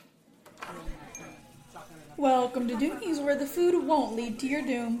Welcome to Doonies, where the food won't lead to your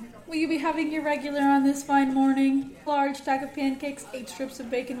doom. Will you be having your regular on this fine morning? Large stack of pancakes, 8 strips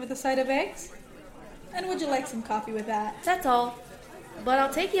of bacon with a side of eggs? And would you like some coffee with that? That's all. But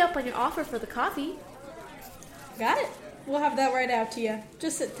I'll take you up on your offer for the coffee. Got it. We'll have that right out to you.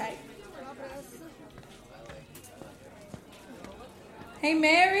 Just sit tight. Hey,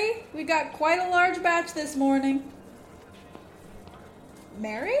 Mary, we got quite a large batch this morning.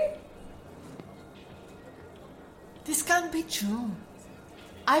 Mary? This can't be true.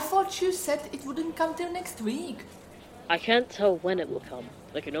 I thought you said it wouldn't come till next week. I can't tell when it will come.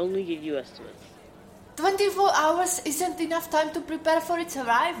 I can only give you estimates. 24 hours isn't enough time to prepare for its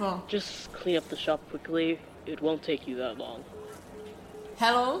arrival. Just clean up the shop quickly. It won't take you that long.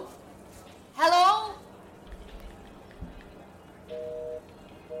 Hello? Hello?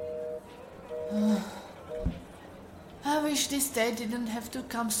 I wish this day didn't have to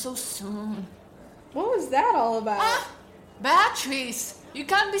come so soon. What was that all about? Beatrice! You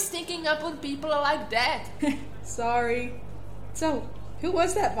can't be sneaking up on people like that. Sorry. So, who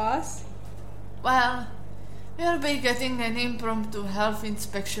was that, boss? Well, we'll be getting an impromptu health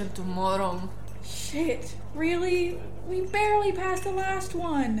inspection tomorrow. Shit, really? We barely passed the last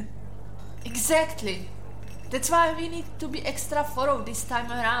one. Exactly. That's why we need to be extra thorough this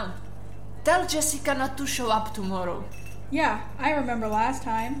time around. Tell Jessica not to show up tomorrow. Yeah, I remember last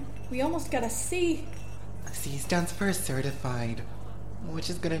time. We almost got a C. C stands for certified, which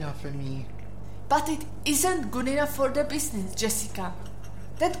is good enough for me. But it isn't good enough for the business, Jessica.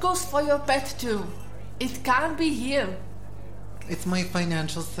 That goes for your pet too. It can't be here. It's my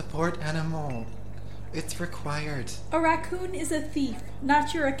financial support animal. It's required. A raccoon is a thief,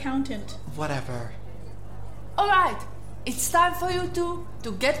 not your accountant. Whatever. Alright, it's time for you two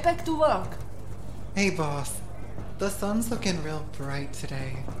to get back to work. Hey boss, the sun's looking real bright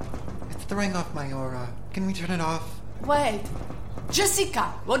today. It's throwing off my aura. Can we turn it off? Wait,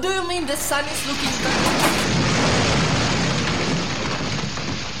 Jessica, what do you mean the sun is looking bright?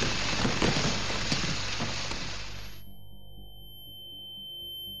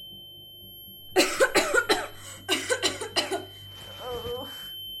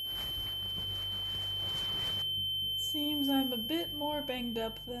 Seems I'm a bit more banged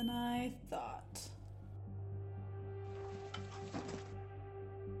up than I thought.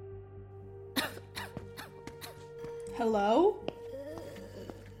 Hello?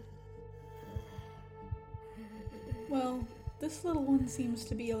 Well, this little one seems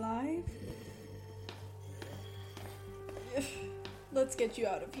to be alive. Let's get you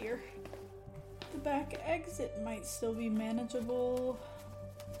out of here. The back exit might still be manageable.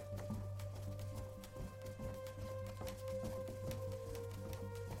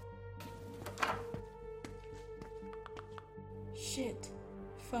 Shit.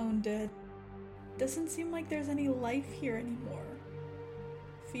 Phone dead. Doesn't seem like there's any life here anymore.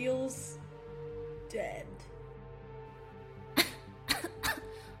 Feels dead.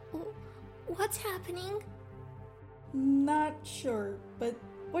 What's happening? Not sure, but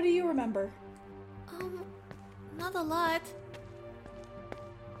what do you remember? Not a lot.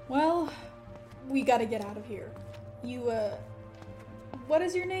 Well, we gotta get out of here. You, what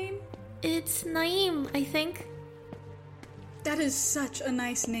is your name? It's Naim, I think. That is such a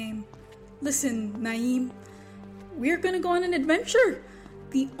nice name. Listen, Naim, we're gonna go on an adventure.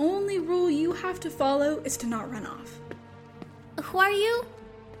 The only rule you have to follow is to not run off. Who are you?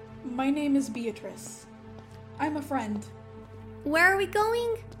 My name is Beatrice. I'm a friend. Where are we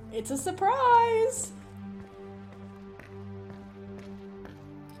going? It's a surprise!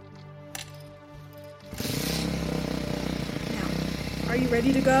 Now, are you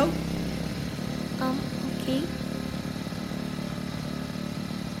ready to go? Okay.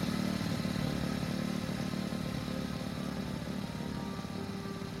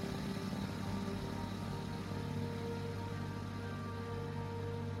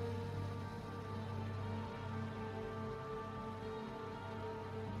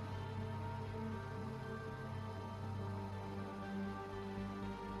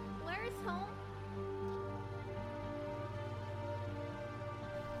 Home?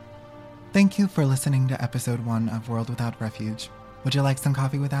 Thank you for listening to episode 1 of World Without Refuge. Would you like some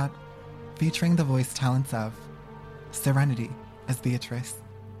coffee with that? Featuring the voice talents of Serenity as Beatrice,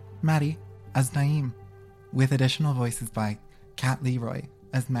 Madi as Naim, with additional voices by Kat Leroy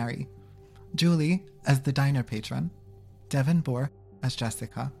as Mary, Julie as the Diner Patron, Devyn Boer as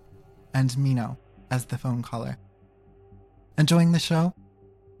Jessica, and Mino as the phone caller. Enjoying the show?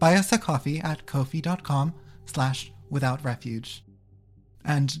 Buy us a coffee at ko-fi.com/withoutrefuge.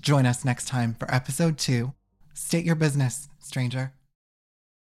 And join us next time for episode 2, State Your Business, Stranger.